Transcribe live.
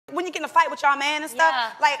you get in a fight with your man and stuff,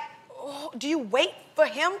 Yeah. like, do you wait for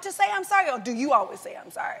him to say I'm sorry, or do you always say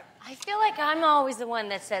I'm sorry? I feel like I'm always the one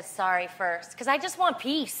that says sorry first, because I just want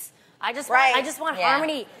peace. I just want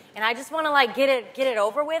harmony, and I just want to like get it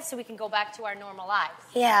over with so we can go back to our normal lives.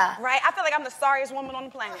 Yeah. Right? I feel like I'm the sorriest woman on the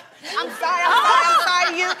planet. I'm sorry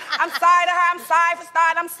to you. I'm sorry to her. I'm sorry for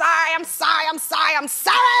starting. I'm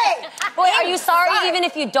sorry. Wait, are you sorry even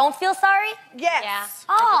if you don't feel sorry? Yes. Yeah,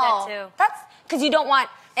 Oh, I do that too. that's because you don't want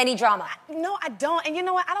any drama. No, I don't. And you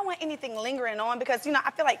know what? I don't want anything lingering on because, you know,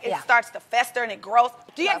 I feel like it starts to fester and it grows.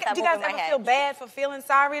 Do you guys ever feel bad for feeling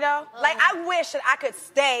sorry, though? Like, I wish that I could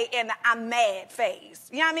stay in the I'm mad phase.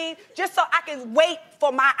 You know what I mean? Just so I can wait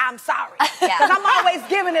for my I'm sorry. Because I'm always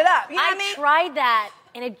giving it up. You know what I mean? I tried that,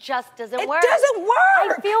 and it just doesn't work. It doesn't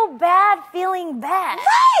work. I feel bad feeling bad.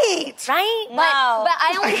 Right. Right? But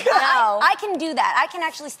I only I can do that. I can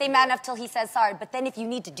actually stay mad enough till he says sorry. But then if you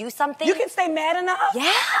need to do something, You can stay mad enough?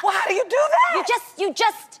 Yeah. Well, how do you do that? you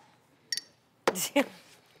just.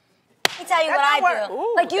 Let me tell you what I do.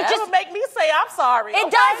 Ooh, like you that just would make me say I'm sorry.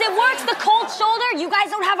 It does. It works. The cold shoulder. You guys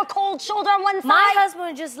don't have a cold shoulder on one side. My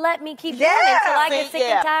husband just let me keep doing it until I get sick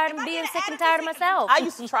and tired of being sick and tired of myself. I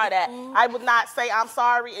used to try that. I would not say I'm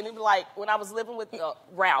sorry, and it'd be like when I was living with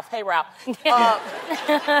Ralph. Hey, Ralph.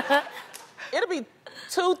 It'll be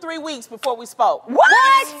 2-3 weeks before we spoke.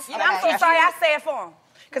 What? And I'm so sorry I say it for him.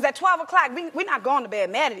 Because at 12 o'clock, we're not going to bed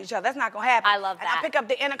mad at each other. That's not going to happen. I love that. And I pick up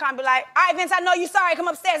the intercom and be like, all right, Vince, I know you're sorry. Come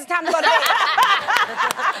upstairs. It's time to go to bed.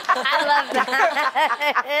 I love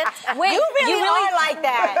that. Wait, You really are like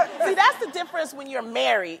that. See, that's the difference when you're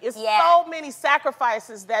married. It's Yeah. so many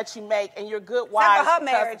sacrifices that you make, and you're good wives her because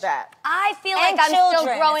marriage. of that. I feel And like I'm still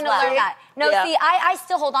children growing as to well. learn that. No, Yeah. see, I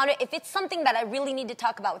still hold on to it. If it's something that I really need to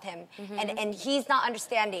talk about with him, and he's not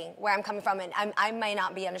understanding where I'm coming from, and I may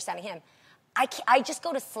not be understanding him, I just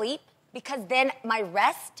go to sleep because then my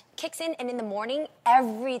rest kicks in, and in the morning,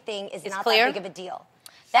 everything is not clear. that big of a deal.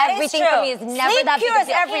 That is Everything true. for me is never Sleep that big of a cures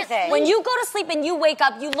deal. everything. When you go to sleep and you wake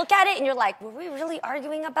up, you look at it and you're like, were we really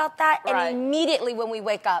arguing about that? Right. And immediately when we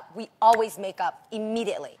wake up, we always make up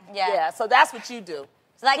immediately. Yeah, so that's what you do.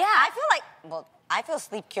 It's like, I feel like, I feel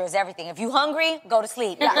sleep cures everything. If you hungry, go to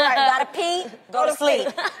sleep. You gotta pee, go to sleep.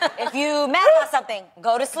 If you mad about something,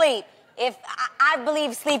 go to sleep. I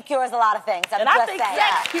believe sleep cures a lot of things. And I think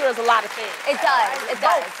sex cures a lot of things. It does. It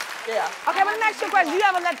does. Yeah. Okay, but let me ask you a question. You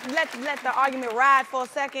ever let the argument ride for a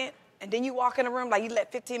second, and then you walk in the room, like you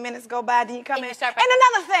let 15 minutes go by, then you come And in? you start And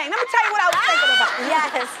another thing, let me tell you what I was thinking about.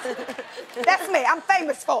 Yes. That's me. I'm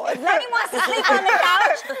famous for it. Lenny wants to sleep on the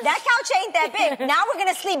couch. That couch ain't that big. Now we're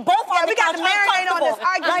gonna sleep both on we the couch. got to marinate on this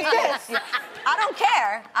argument. Like this. I don't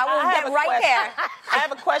care. I will I have get a right question. there. I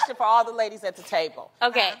have a question for all the ladies at the table.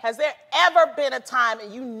 Okay. Has there ever been a time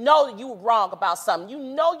and you know that you were wrong about something? You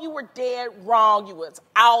know you were dead wrong. You were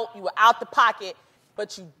out the pocket,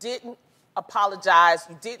 but you didn't apologize.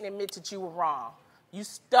 You didn't admit that you were wrong. You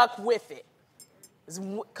stuck with it.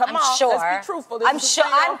 Come on, Sure. let's be truthful. This I'm is sure.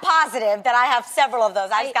 real. I'm positive that I have several of those.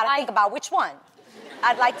 I just gotta think about which one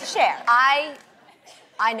I'd like to share.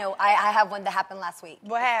 I know. I have one that happened last week.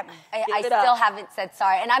 What happened? I still haven't said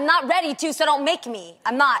sorry, and I'm not ready to, so don't make me.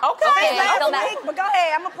 I'm not. Okay, I'm still mad. Last week, but go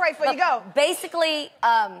ahead. I'm going to pray for you. Go. Basically,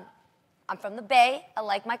 I'm from the Bay. I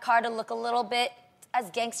like my car to look a little bit as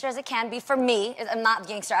gangster as it can be for me. I'm not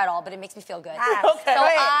gangster at all, but it makes me feel good. Okay. So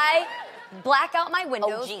I black out my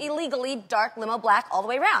windows illegally, dark limo black all the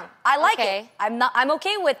way around. I like it. I'm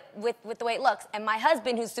okay with the way it looks. And my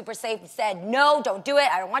husband, who's super safe, said, no, don't do it.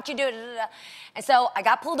 I don't want you to do it. Da, da, da. And so I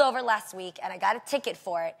got pulled over last week, and I got a ticket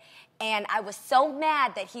for it. And I was so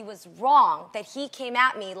mad that he was wrong, that he came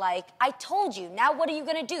at me like, I told you, now what are you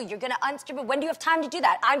gonna do? You're gonna unstrip it. When do you have time to do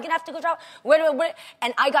that? I'm gonna have to go drive.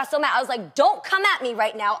 And I got so mad. I was like, don't come at me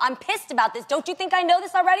right now. I'm pissed about this. Don't you think I know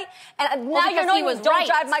this already? And now you're knowing don't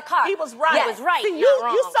drive my car. He was right. Yes. He was right. See, not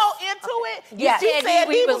wrong. you so into it. Yeah. She said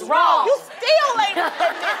he was wrong. You still ain't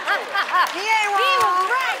He ain't wrong.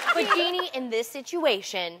 But Jeannie, in this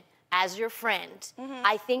situation, as your friend,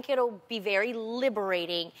 I think it'll be very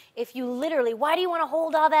liberating if you literally, why do you want to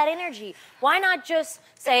hold all that energy? Why not just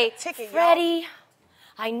say, Freddie,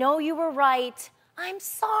 I know you were right. I'm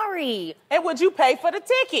sorry. And would you pay for the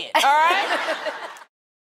ticket? All right?